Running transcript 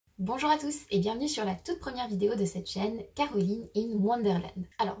Bonjour à tous et bienvenue sur la toute première vidéo de cette chaîne, Caroline in Wonderland.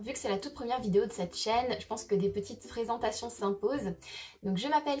 Alors vu que c'est la toute première vidéo de cette chaîne, je pense que des petites présentations s'imposent. Donc je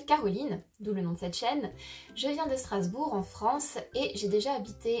m'appelle Caroline, d'où le nom de cette chaîne. Je viens de Strasbourg en France et j'ai déjà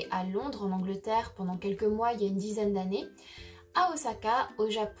habité à Londres en Angleterre pendant quelques mois il y a une dizaine d'années, à Osaka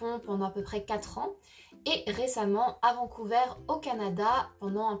au Japon pendant à peu près 4 ans et récemment à Vancouver au Canada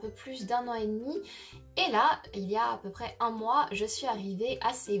pendant un peu plus d'1 an et demi. Et là, il y a à peu près 1 mois, je suis arrivée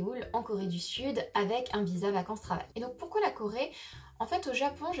à Séoul en Corée du Sud avec un visa vacances-travail. Et donc pourquoi la Corée ? En fait, au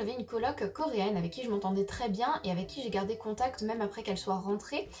Japon, j'avais une coloc coréenne avec qui je m'entendais très bien et avec qui j'ai gardé contact même après qu'elle soit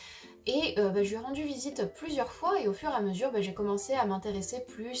rentrée. Et je lui ai rendu visite plusieurs fois et au fur et à mesure, j'ai commencé à m'intéresser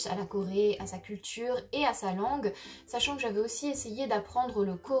plus à la Corée, à sa culture et à sa langue, sachant que j'avais aussi essayé d'apprendre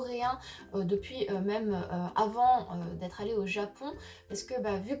le coréen depuis même avant d'être allée au Japon, parce que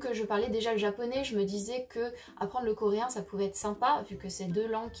vu que je parlais déjà le japonais, je me disais que apprendre le coréen ça pouvait être sympa, vu que c'est deux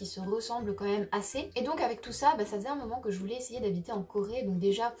langues qui se ressemblent quand même assez. Et donc avec tout ça, ça faisait un moment que je voulais essayer d'habiter en Corée, donc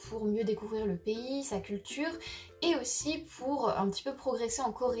déjà pour mieux découvrir le pays, sa culture, et aussi pour un petit peu progresser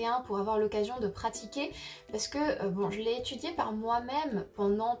en coréen, pour avoir l'occasion de pratiquer, parce que je l'ai étudié par moi-même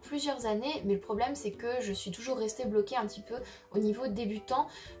pendant plusieurs années, mais le problème c'est que je suis toujours restée bloquée un petit peu au niveau débutant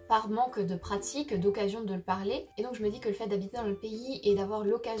par manque de pratique, d'occasion de le parler. Et donc je me dis que le fait d'habiter dans le pays et d'avoir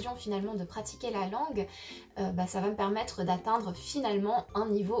l'occasion finalement de pratiquer la langue, ça va me permettre d'atteindre finalement un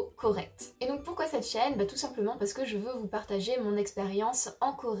niveau correct. Et donc pourquoi cette chaîne ? Tout simplement parce que je veux vous partager mon expérience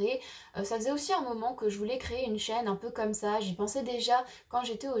en Corée. Ça faisait aussi un moment que je voulais créer une chaîne un peu comme ça, j'y pensais déjà quand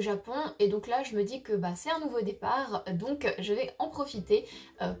j'étais au Japon, et donc là je me dis que c'est un nouveau départ, donc je vais en profiter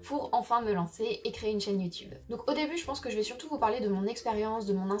pour enfin me lancer et créer une chaîne YouTube. Donc au début je pense que je vais surtout vous parler de mon expérience,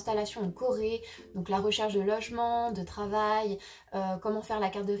 de mon installation en Corée, donc la recherche de logement, de travail, comment faire la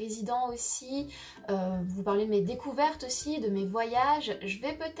carte de résident aussi, vous parler de mes découvertes aussi, de mes voyages. Je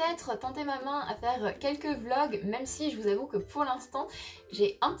vais peut-être tenter ma main à faire quelques vlogs, même si je vous avoue que pour l'instant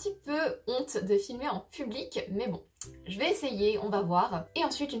j'ai un petit peu honte de filmer en public, mais bon, je vais essayer, on va voir. Et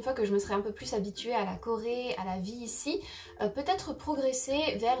ensuite, une fois que je me serai un peu plus habituée à la Corée, à la vie ici, peut-être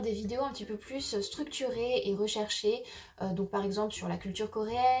progresser vers des vidéos un petit peu plus structurées et recherchées, donc par exemple sur la culture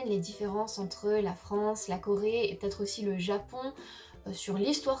coréenne, les différences entre la France, la Corée et peut-être aussi le Japon, sur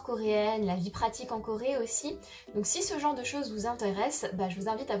l'histoire coréenne, la vie pratique en Corée aussi. Donc si ce genre de choses vous intéresse, je vous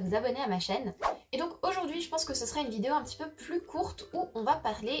invite à vous abonner à ma chaîne. Et donc aujourd'hui je pense que ce sera une vidéo un petit peu plus courte où on va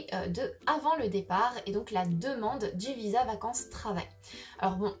parler de avant le départ et donc la demande du visa vacances-travail.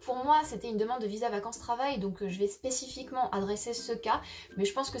 Alors bon, pour moi c'était une demande de visa vacances-travail, donc je vais spécifiquement adresser ce cas, mais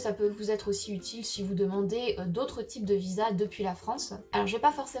je pense que ça peut vous être aussi utile si vous demandez d'autres types de visas depuis la France. Alors je vais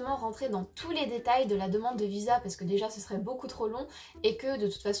pas forcément rentrer dans tous les détails de la demande de visa parce que déjà ce serait beaucoup trop long et que de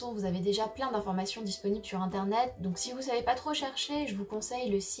toute façon vous avez déjà plein d'informations disponibles sur internet, donc si vous savez pas trop chercher, je vous conseille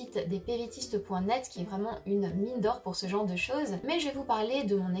le site des pvtistes.net qui est vraiment une mine d'or pour ce genre de choses. Mais je vais vous parler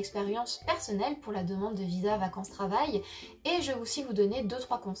de mon expérience personnelle pour la demande de visa vacances-travail et je vais aussi vous donner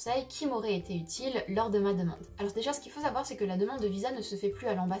 2-3 conseils qui m'auraient été utiles lors de ma demande. Alors déjà ce qu'il faut savoir c'est que la demande de visa ne se fait plus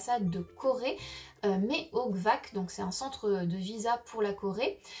à l'ambassade de Corée mais au KVAC, donc c'est un centre de visa pour la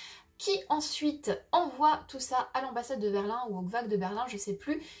Corée, qui ensuite envoie tout ça à l'ambassade de Berlin ou au KVAC de Berlin, je sais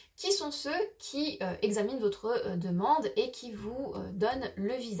plus, qui sont ceux qui examinent votre demande et qui vous donnent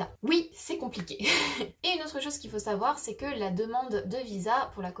le visa. Oui, c'est compliqué. Et une autre chose qu'il faut savoir, c'est que la demande de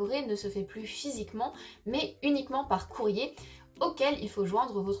visa pour la Corée ne se fait plus physiquement, mais uniquement par courrier, auquel il faut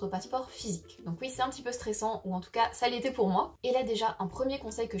joindre votre passeport physique. Donc oui, c'est un petit peu stressant, ou en tout cas ça l'était pour moi. Et là déjà, un premier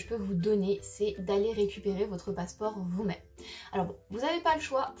conseil que je peux vous donner, c'est d'aller récupérer votre passeport vous-même. Alors bon, vous n'avez pas le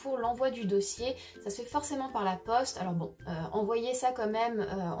choix pour l'envoi du dossier, ça se fait forcément par la poste. Alors bon, envoyez ça quand même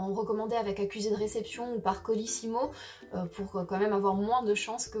en recommandé avec accusé de réception ou par colissimo pour quand même avoir moins de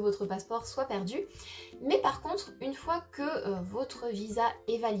chances que votre passeport soit perdu. Mais par contre, une fois que votre visa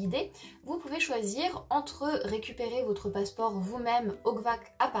est validé, vous pouvez choisir entre récupérer votre passeport vous-même au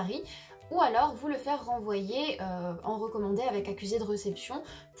KVAC à Paris ou alors vous le faire renvoyer en recommandé avec accusé de réception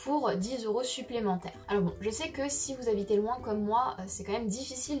pour 10 € supplémentaires. Alors bon, je sais que si vous habitez loin comme moi, c'est quand même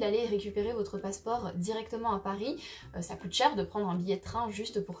difficile d'aller récupérer votre passeport directement à Paris. Ça coûte cher de prendre un billet de train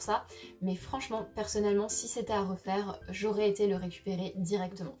juste pour ça, mais franchement, personnellement, si c'était à refaire, j'aurais été le récupérer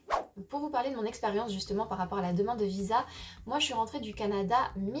directement. Pour vous parler de mon expérience justement par rapport à la demande de visa, moi je suis rentrée du Canada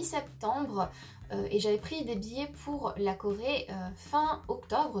mi-septembre et j'avais pris des billets pour la Corée fin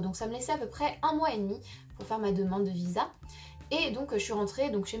octobre, donc ça me laissait à peu près 1 mois et demi pour faire ma demande de visa. Et donc je suis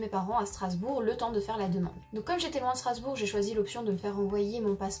rentrée chez mes parents à Strasbourg le temps de faire la demande. Donc comme j'étais loin de Strasbourg, j'ai choisi l'option de me faire envoyer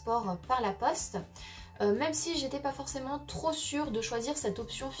mon passeport par la poste. même si j'étais pas forcément trop sûre de choisir cette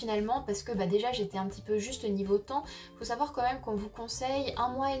option finalement, parce que déjà j'étais un petit peu juste niveau temps. Faut savoir quand même qu'on vous conseille 1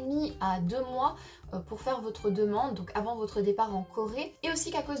 mois et demi à 2 mois pour faire votre demande, donc avant votre départ en Corée, et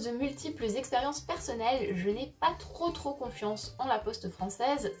aussi qu'à cause de multiples expériences personnelles, je n'ai pas trop confiance en la poste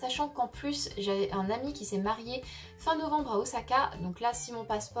française, sachant qu'en plus j'avais un ami qui s'est marié fin novembre à Osaka, donc là si mon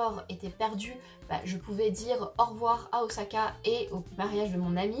passeport était perdu, je pouvais dire au revoir à Osaka et au mariage de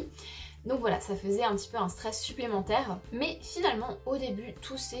mon ami. Donc voilà, ça faisait un petit peu un stress supplémentaire. Mais finalement, au début,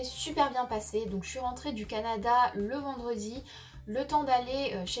 tout s'est super bien passé. Donc je suis rentrée du Canada le vendredi, le temps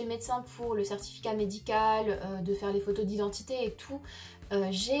d'aller chez le médecin pour le certificat médical, de faire les photos d'identité et tout.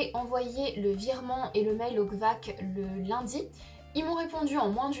 J'ai envoyé le virement et le mail au KVAC le lundi. Ils m'ont répondu en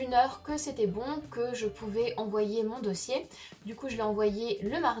moins d'1 heure que c'était bon, que je pouvais envoyer mon dossier. Du coup, je l'ai envoyé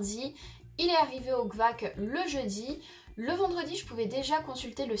le mardi. Il est arrivé au KVAC le jeudi. Le vendredi, je pouvais déjà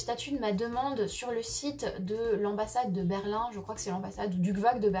consulter le statut de ma demande sur le site de l'ambassade de Berlin, je crois que c'est l'ambassade du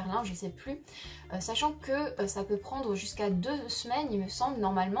KVAC de Berlin, je sais plus, sachant que ça peut prendre jusqu'à 2 semaines, il me semble,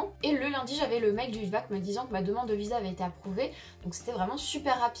 normalement. Et le lundi, j'avais le mail du KVAC me disant que ma demande de visa avait été approuvée, donc c'était vraiment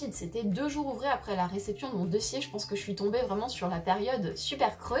super rapide, c'était 2 jours ouvrés après la réception de mon dossier. Je pense que je suis tombée vraiment sur la période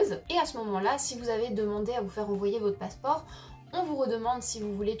super creuse. Et à ce moment-là, si vous avez demandé à vous faire envoyer votre passeport, on vous redemande si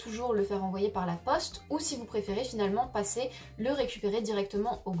vous voulez toujours le faire envoyer par la poste ou si vous préférez finalement passer le récupérer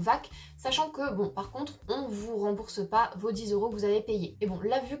directement au KVAC, sachant que bon, par contre, on vous rembourse pas vos 10 € que vous avez payés. Et bon,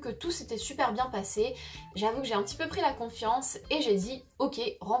 là, vu que tout s'était super bien passé, j'avoue que j'ai un petit peu pris la confiance et j'ai dit ok,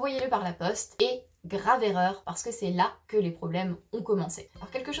 renvoyez-le par la poste. Et grave erreur, parce que c'est là que les problèmes ont commencé. Alors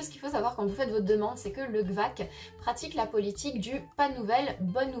quelque chose qu'il faut savoir quand vous faites votre demande, c'est que le KVAC pratique la politique du pas de nouvelles,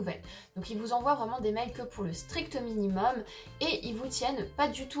 bonne nouvelle. Donc ils vous envoient vraiment des mails que pour le strict minimum et ils vous tiennent pas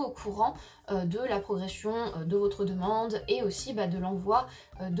du tout au courant de la progression de votre demande et aussi de l'envoi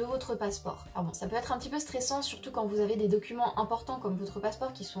de votre passeport. Alors bon, ça peut être un petit peu stressant, surtout quand vous avez des documents importants comme votre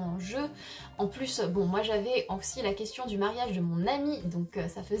passeport qui sont en jeu. En plus, bon, moi j'avais aussi la question du mariage de mon ami, donc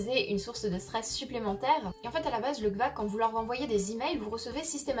ça faisait une source de stress supplémentaire. Et en fait, à la base, le KVAC, quand vous leur envoyez des emails, vous recevez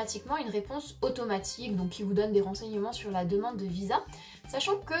systématiquement une réponse automatique, donc qui vous donne des renseignements sur la demande de visa.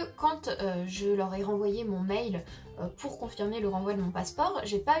 Sachant que quand je leur ai renvoyé mon mail pour confirmer le renvoi de mon passeport,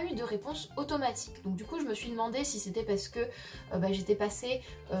 j'ai pas eu de réponse automatique. Donc du coup, je me suis demandé si c'était parce que j'étais passée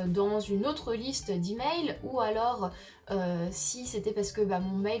dans une autre liste d'emails ou alors si c'était parce que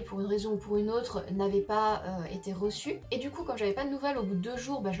mon mail, pour une raison ou pour une autre, n'avait pas été reçu. Et du coup, comme j'avais pas de nouvelles au bout de 2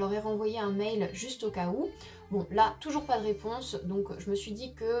 jours, je leur ai renvoyé un mail juste au cas où. Bon, là, toujours pas de réponse, donc je me suis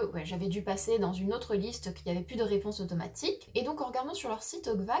dit que j'avais dû passer dans une autre liste, qu'il n'y avait plus de réponse automatique. Et donc en regardant sur leur site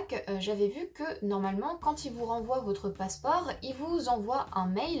au KVAC, j'avais vu que normalement, quand ils vous renvoient votre passeport, ils vous envoient un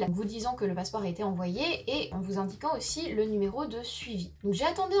mail vous disant que le passeport a été envoyé et en vous indiquant aussi le numéro de suivi. Donc j'ai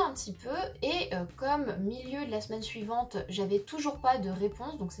attendu un petit peu et comme milieu de la semaine suivante, j'avais toujours pas de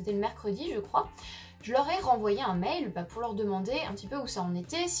réponse, donc c'était le mercredi je crois, je leur ai renvoyé un mail pour leur demander un petit peu où ça en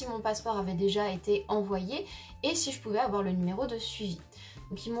était, si mon passeport avait déjà été envoyé et si je pouvais avoir le numéro de suivi.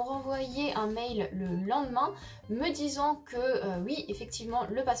 Donc ils m'ont renvoyé un mail le lendemain me disant que oui, effectivement,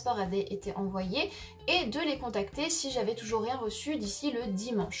 le passeport avait été envoyé et de les contacter si j'avais toujours rien reçu d'ici le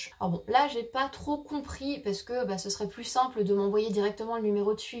dimanche. Alors bon, là j'ai pas trop compris parce que ce serait plus simple de m'envoyer directement le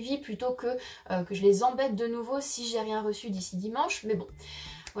numéro de suivi plutôt que je les embête de nouveau si j'ai rien reçu d'ici dimanche, mais bon.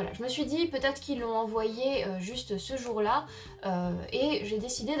 Voilà, je me suis dit peut-être qu'ils l'ont envoyé juste ce jour-là et j'ai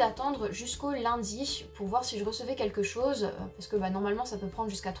décidé d'attendre jusqu'au lundi pour voir si je recevais quelque chose parce que normalement ça peut prendre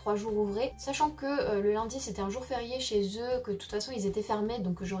jusqu'à 3 jours ouvrés, sachant que le lundi c'était un jour férié chez eux, que de toute façon ils étaient fermés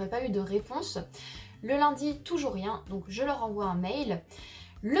donc j'aurais pas eu de réponse. Le lundi, toujours rien, donc je leur envoie un mail.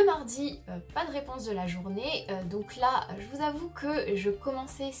 Le mardi, pas de réponse de la journée, donc là, je vous avoue que je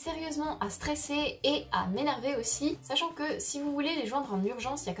commençais sérieusement à stresser et à m'énerver aussi, sachant que si vous voulez les joindre en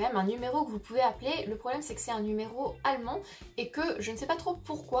urgence, il y a quand même un numéro que vous pouvez appeler. Le problème, c'est que c'est un numéro allemand et que je ne sais pas trop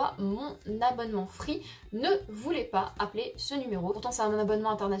pourquoi mon abonnement Free ne voulait pas appeler ce numéro. Pourtant, c'est un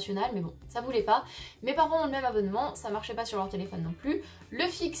abonnement international, mais bon, ça voulait pas. Mes parents ont le même abonnement, ça marchait pas sur leur téléphone non plus. Le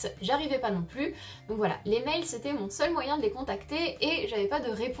fixe, j'arrivais pas non plus. Donc voilà, les mails, c'était mon seul moyen de les contacter et j'avais pas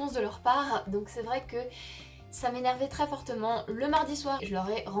de réponse de leur part, donc c'est vrai que ça m'énervait très fortement. Le mardi soir, je leur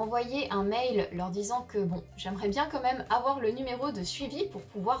ai renvoyé un mail leur disant que bon, j'aimerais bien quand même avoir le numéro de suivi pour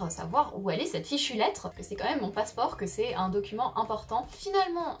pouvoir savoir où elle est cette fichue lettre, que c'est quand même mon passeport, que c'est un document important.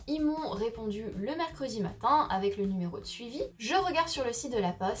 Finalement, ils m'ont répondu le mercredi matin avec le numéro de suivi. Je regarde sur le site de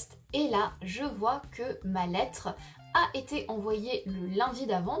la Poste et là, je vois que ma lettre a été envoyée le lundi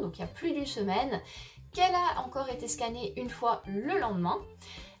d'avant, donc il y a plus d'1 semaine, qu'elle a encore été scannée une fois le lendemain.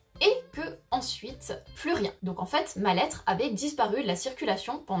 et que ensuite plus rien. Donc en fait ma lettre avait disparu de la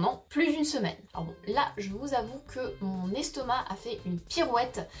circulation pendant plus d'une semaine. Alors bon, là je vous avoue que mon estomac a fait une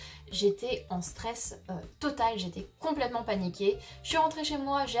pirouette. J'étais en stress total, j'étais complètement paniquée. Je suis rentrée chez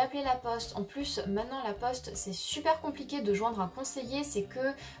moi, j'ai appelé la poste. En plus, maintenant la poste, c'est super compliqué de joindre un conseiller, c'est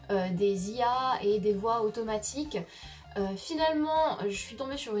que des IA et des voix automatiques. Finalement, je suis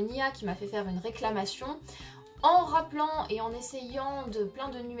tombée sur une IA qui m'a fait faire une réclamation. En rappelant et en essayant de plein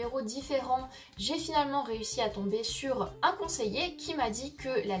de numéros différents, j'ai finalement réussi à tomber sur un conseiller qui m'a dit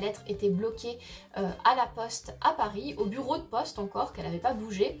que la lettre était bloquée à la poste à Paris, au bureau de poste encore, qu'elle n'avait pas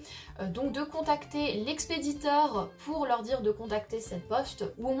bougé. Donc de contacter l'expéditeur pour leur dire de contacter cette poste,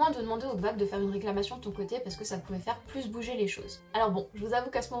 ou au moins de demander au KVAC de faire une réclamation de ton côté parce que ça pouvait faire plus bouger les choses. Alors bon, je vous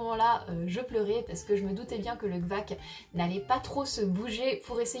avoue qu'à ce moment-là, je pleurais parce que je me doutais bien que le KVAC n'allait pas trop se bouger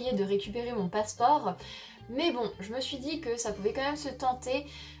pour essayer de récupérer mon passeport. Mais bon, je me suis dit que ça pouvait quand même se tenter.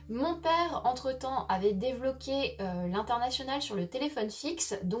 Mon père, entre-temps, avait débloqué l'international sur le téléphone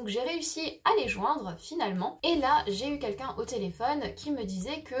fixe, donc j'ai réussi à les joindre finalement. Et là, j'ai eu quelqu'un au téléphone qui me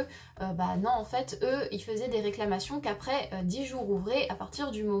disait que, bah non, en fait, eux, ils faisaient des réclamations qu'après 10 jours ouvrés à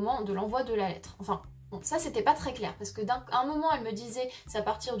partir du moment de l'envoi de la lettre. Enfin, bon, ça c'était pas très clair, parce que d'un moment, elle me disait c'est à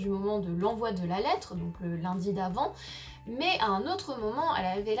partir du moment de l'envoi de la lettre, donc le lundi d'avant. Mais à un autre moment, elle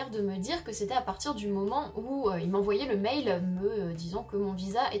avait l'air de me dire que c'était à partir du moment où il m'envoyait le mail me disant que mon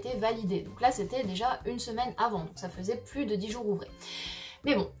visa était validé. Donc là, c'était déjà une semaine avant, donc ça faisait plus de 10 jours ouvrés.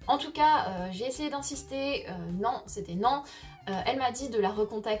 Mais bon, en tout cas, j'ai essayé d'insister, non, c'était non. Elle m'a dit de la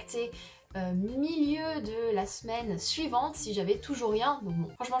recontacter milieu de la semaine suivante si j'avais toujours rien. Donc bon,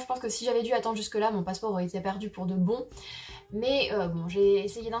 franchement je pense que si j'avais dû attendre jusque là, mon passeport aurait été perdu pour de bon. Mais bon, j'ai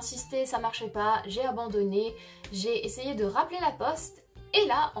essayé d'insister, ça marchait pas, j'ai abandonné, j'ai essayé de rappeler la poste et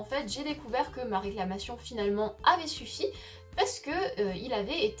là en fait j'ai découvert que ma réclamation finalement avait suffi parce que il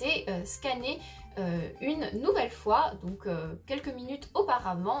avait été scanné une nouvelle fois, donc quelques minutes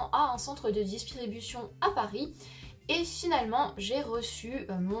auparavant, à un centre de distribution à Paris. Et finalement, j'ai reçu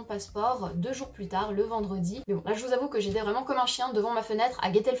mon passeport 2 jours plus tard, le vendredi. Mais bon, là je vous avoue que j'étais vraiment comme un chien devant ma fenêtre à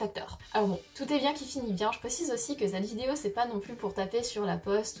guetter le facteur. Alors bon, tout est bien qui finit bien. Je précise aussi que cette vidéo, c'est pas non plus pour taper sur la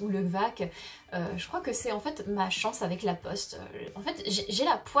poste ou le KVAC. Je crois que c'est en fait ma chance avec la poste. En fait, j'ai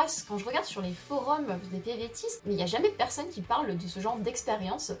la poisse quand je regarde sur les forums des PVTistes, mais il n'y a jamais personne qui parle de ce genre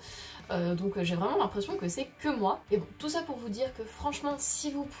d'expérience. Donc j'ai vraiment l'impression que c'est que moi. Et bon, tout ça pour vous dire que franchement,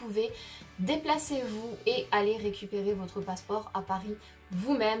 si vous pouvez, déplacez-vous et allez récupérer votre passeport à Paris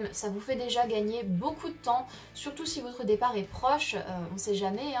vous-même. Ça vous fait déjà gagner beaucoup de temps, surtout si votre départ est proche. On sait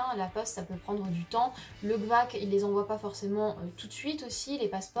jamais, hein, la poste ça peut prendre du temps. Le KVAC il les envoie pas forcément tout de suite aussi, les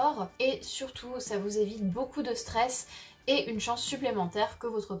passeports. Et surtout, ça vous évite beaucoup de stress et une chance supplémentaire que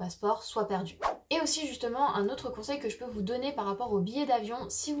votre passeport soit perdu. Et aussi justement un autre conseil que je peux vous donner par rapport au billet d'avion,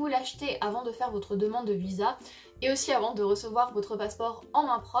 si vous l'achetez avant de faire votre demande de visa et aussi avant de recevoir votre passeport en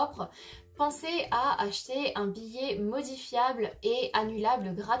main propre, pensez à acheter un billet modifiable et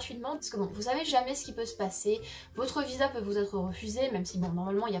annulable gratuitement parce que bon, vous savez jamais ce qui peut se passer, votre visa peut vous être refusé même si bon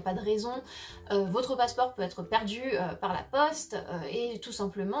normalement il n'y a pas de raison, votre passeport peut être perdu par la poste et tout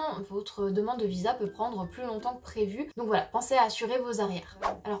simplement votre demande de visa peut prendre plus longtemps que prévu. Donc voilà, pensez à assurer vos arrières.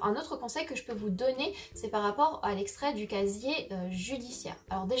 Alors un autre conseil que je peux vous donner, c'est par rapport à l'extrait du casier judiciaire.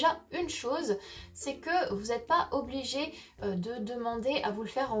 Alors déjà une chose, c'est que vous n'êtes pas obligé de demander à vous le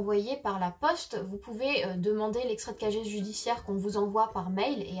faire envoyer par la poste. Vous pouvez demander l'extrait de casier judiciaire qu'on vous envoie par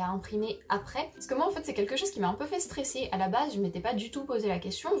mail et à imprimer après. Parce que moi en fait c'est quelque chose qui m'a un peu fait stresser. À la base je m'étais pas du tout posé la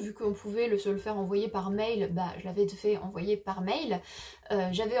question, vu qu'on pouvait se le faire envoyer par mail, bah je l'avais fait envoyer par mail.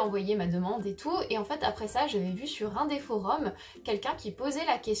 J'avais envoyé ma demande et tout, et en fait après ça j'avais vu sur un des forums quelqu'un qui posait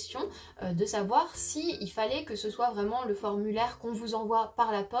la question de savoir si il fallait que ce soit vraiment le formulaire qu'on vous envoie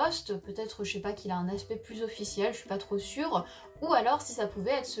par la poste, peut-être je sais pas qu'il a un aspect plus officiel, je suis pas trop sûre, ou alors si ça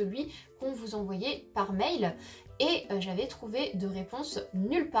pouvait être celui qu'on vous envoyait par mail. Et j'avais trouvé de réponse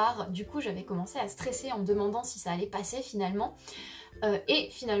nulle part. Du coup j'avais commencé à stresser en me demandant si ça allait passer finalement. Et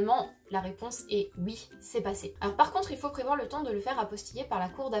finalement la réponse est oui, c'est passé. Alors par contre il faut prévoir le temps de le faire apostiller par la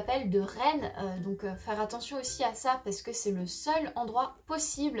cour d'appel de Rennes, donc faire attention aussi à ça parce que c'est le seul endroit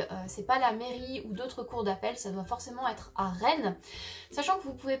possible, c'est pas la mairie ou d'autres cours d'appel, ça doit forcément être à Rennes. Sachant que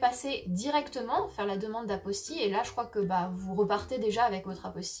vous pouvez passer directement, faire la demande d'apostille, et là je crois que bah, vous repartez déjà avec votre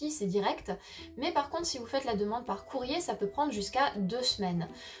apostille, c'est direct. Mais par contre si vous faites la demande par courrier, ça peut prendre jusqu'à 2 semaines.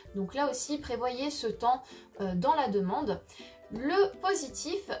 Donc là aussi prévoyez ce temps dans la demande. Le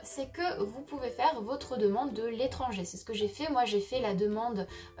positif, c'est que vous pouvez faire votre demande de l'étranger. C'est ce que j'ai fait. Moi, j'ai fait la demande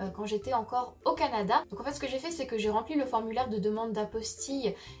quand j'étais encore au Canada. Donc en fait, ce que j'ai fait, c'est que j'ai rempli le formulaire de demande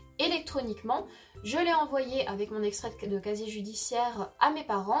d'apostille électroniquement. Je l'ai envoyé avec mon extrait de casier judiciaire à mes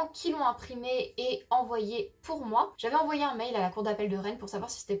parents qui l'ont imprimé et envoyé pour moi. J'avais envoyé un mail à la cour d'appel de Rennes pour savoir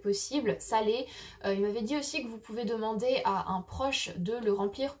si c'était possible, ça l'est. Il m'avait dit aussi que vous pouvez demander à un proche de le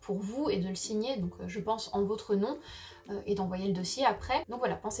remplir pour vous et de le signer, donc je pense en votre nom, et d'envoyer le dossier après. Donc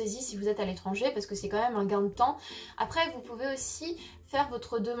voilà, pensez-y si vous êtes à l'étranger parce que c'est quand même un gain de temps. Après, vous pouvez aussi faire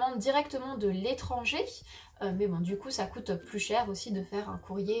votre demande directement de l'étranger, mais bon, du coup ça coûte plus cher aussi de faire un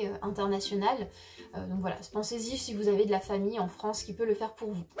courrier international. Donc voilà, pensez-y si vous avez de la famille en France qui peut le faire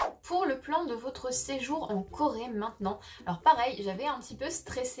pour vous. Pour le plan de votre séjour en Corée maintenant, alors pareil, j'avais un petit peu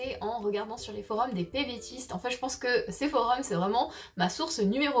stressé en regardant sur les forums des PVTistes. En fait, je pense que ces forums, c'est vraiment ma source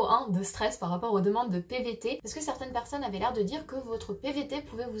numéro 1 de stress par rapport aux demandes de PVT, parce que certaines personnes avaient l'air de dire que votre PVT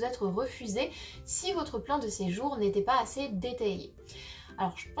pouvait vous être refusé si votre plan de séjour n'était pas assez détaillé.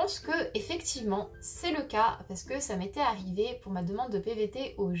 Alors je pense que effectivement c'est le cas parce que ça m'était arrivé pour ma demande de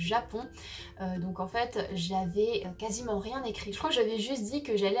PVT au Japon. Donc en fait j'avais quasiment rien écrit. Je crois que j'avais juste dit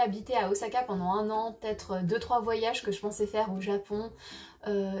que j'allais habiter à Osaka pendant un an, peut-être 2-3 voyages que je pensais faire au Japon.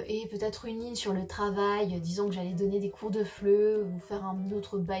 Et peut-être une ligne sur le travail, disons que j'allais donner des cours de FLE ou faire un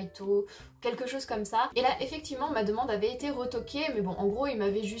autre baito, quelque chose comme ça. Et là effectivement ma demande avait été retoquée, mais bon en gros il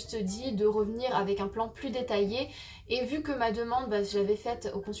m'avait juste dit de revenir avec un plan plus détaillé, et vu que ma demande je l'avais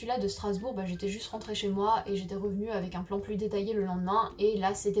faite au consulat de Strasbourg, j'étais juste rentrée chez moi et j'étais revenue avec un plan plus détaillé le lendemain, et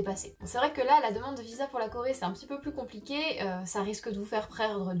là c'était passé. Bon, c'est vrai que là la demande de visa pour la Corée c'est un petit peu plus compliqué, ça risque de vous faire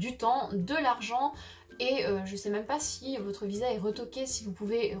perdre du temps, de l'argent. Et je sais même pas si votre visa est retoqué, si vous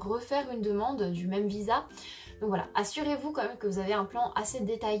pouvez refaire une demande du même visa. Donc voilà, assurez-vous quand même que vous avez un plan assez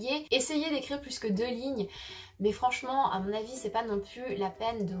détaillé. Essayez d'écrire plus que 2 lignes. Mais franchement, à mon avis, c'est pas non plus la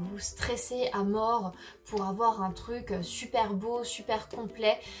peine de vous stresser à mort pour avoir un truc super beau, super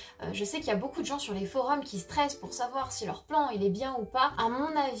complet. Je sais qu'il y a beaucoup de gens sur les forums qui stressent pour savoir si leur plan il est bien ou pas. À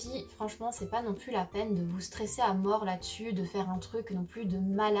mon avis, franchement, c'est pas non plus la peine de vous stresser à mort là-dessus, de faire un truc non plus de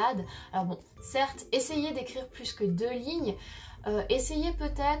malade. Alors bon, certes, essayez d'écrire plus que 2 lignes. Essayez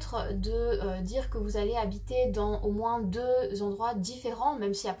peut-être de dire que vous allez habiter dans au moins 2 endroits différents,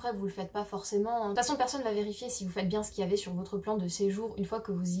 même si après vous le faites pas forcément. De toute façon, personne va vérifier si vous faites bien ce qu'il y avait sur votre plan de séjour une fois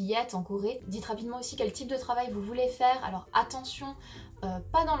que vous y êtes en Corée. Dites rapidement aussi quel type de travail vous voulez faire. Alors attention,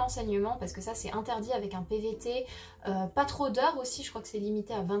 pas dans l'enseignement parce que ça c'est interdit avec un PVT, pas trop d'heures aussi, je crois que c'est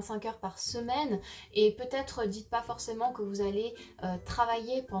limité à 25 heures par semaine, et peut-être dites pas forcément que vous allez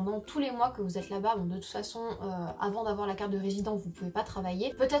travailler pendant tous les mois que vous êtes là-bas. Bon, de toute façon avant d'avoir la carte de résident vous pouvez pas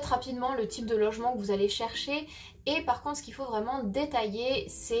travailler. Peut-être rapidement le type de logement que vous allez chercher, et par contre ce qu'il faut vraiment détailler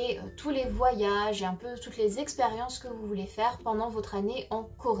c'est tous les voyages et un peu toutes les expériences que vous voulez faire pendant votre année en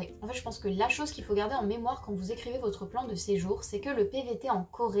Corée. En fait je pense que la chose qu'il faut garder en mémoire quand vous écrivez votre plan de séjour, c'est que le PVT en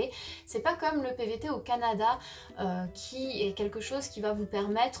Corée, c'est pas comme le PVT au Canada qui est quelque chose qui va vous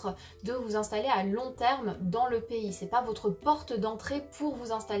permettre de vous installer à long terme dans le pays. C'est pas votre porte d'entrée pour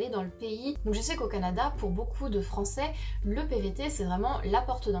vous installer dans le pays. Donc je sais qu'au Canada, pour beaucoup de Français, le PVT c'est vraiment la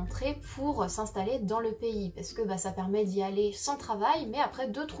porte d'entrée pour s'installer dans le pays, parce que ça permet d'y aller sans travail, mais après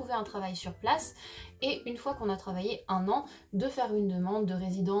de trouver un travail sur place, et une fois qu'on a travaillé un an, de faire une demande de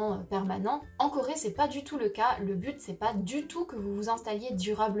résident permanent. En Corée, c'est pas du tout le cas. Le but, c'est pas du tout que vous vous installiez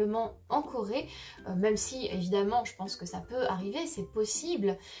durablement en Corée, même si évidemment, je pense que ça peut arriver, c'est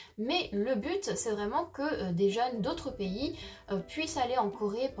possible, mais le but, c'est vraiment que des jeunes d'autres pays puissent aller en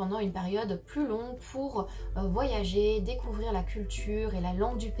Corée pendant une période plus longue pour voyager, découvrir la culture et la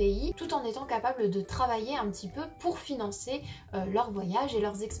langue du pays, tout en étant capable de travailler un petit peu pour financer leur voyage et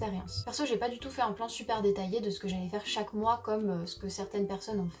leurs expériences. Perso, j'ai pas du tout fait un plan super détaillé de ce que j'allais faire chaque mois comme ce que certaines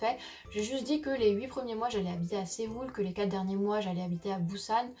personnes ont fait. J'ai juste dit que les 8 premiers mois j'allais habiter à Séoul, que les 4 derniers mois j'allais habiter à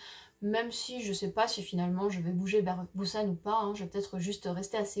Busan, même si je sais pas si finalement je vais bouger vers Busan ou pas, je vais peut-être juste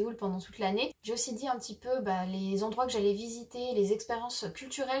rester à Séoul pendant toute l'année. J'ai aussi dit un petit peu les endroits que j'allais visiter, les expériences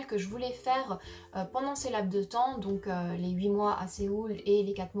culturelles que je voulais faire pendant ces laps de temps, donc les 8 mois à Séoul et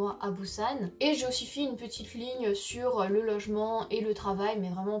les 4 mois à Busan. Et j'ai aussi fait une petite ligne sur le logement et le travail, mais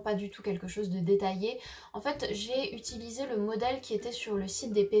vraiment pas du tout quelque chose de détaillé. En fait, j'ai utilisé le modèle qui était sur le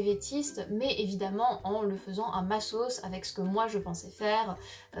site des PVTistes, mais évidemment en le faisant à ma sauce, avec ce que moi je pensais faire,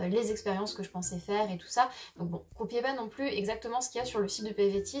 les expériences que je pensais faire et tout ça. Donc bon, copiez pas non plus exactement ce qu'il y a sur le site de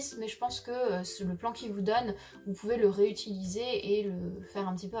PVTistes, mais je pense que le plan qu'il vous donne, vous pouvez le réutiliser et le faire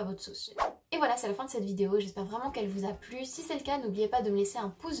un petit peu à votre sauce. Et voilà, c'est la fin de cette vidéo, j'espère vraiment qu'elle vous a plu. Si c'est le cas, n'oubliez pas de me laisser un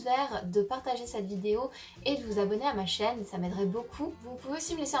pouce vert, de partager cette vidéo et de vous abonner à ma chaîne, ça m'aiderait beaucoup. Vous pouvez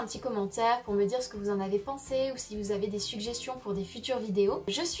aussi me laisser un petit commentaire pour me dire ce que vous en avez pensé ou si vous avez des suggestions pour des futures vidéos.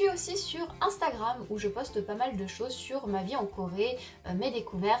 Je suis aussi sur Instagram où je poste pas mal de choses sur ma vie en Corée, mes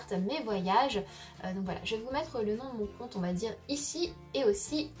découvertes, mes voyages. Donc voilà, je vais vous mettre le nom de mon compte, on va dire ici et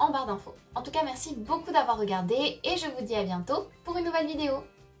aussi en barre d'infos. En tout cas, merci beaucoup d'avoir regardé et je vous dis à bientôt pour une nouvelle vidéo.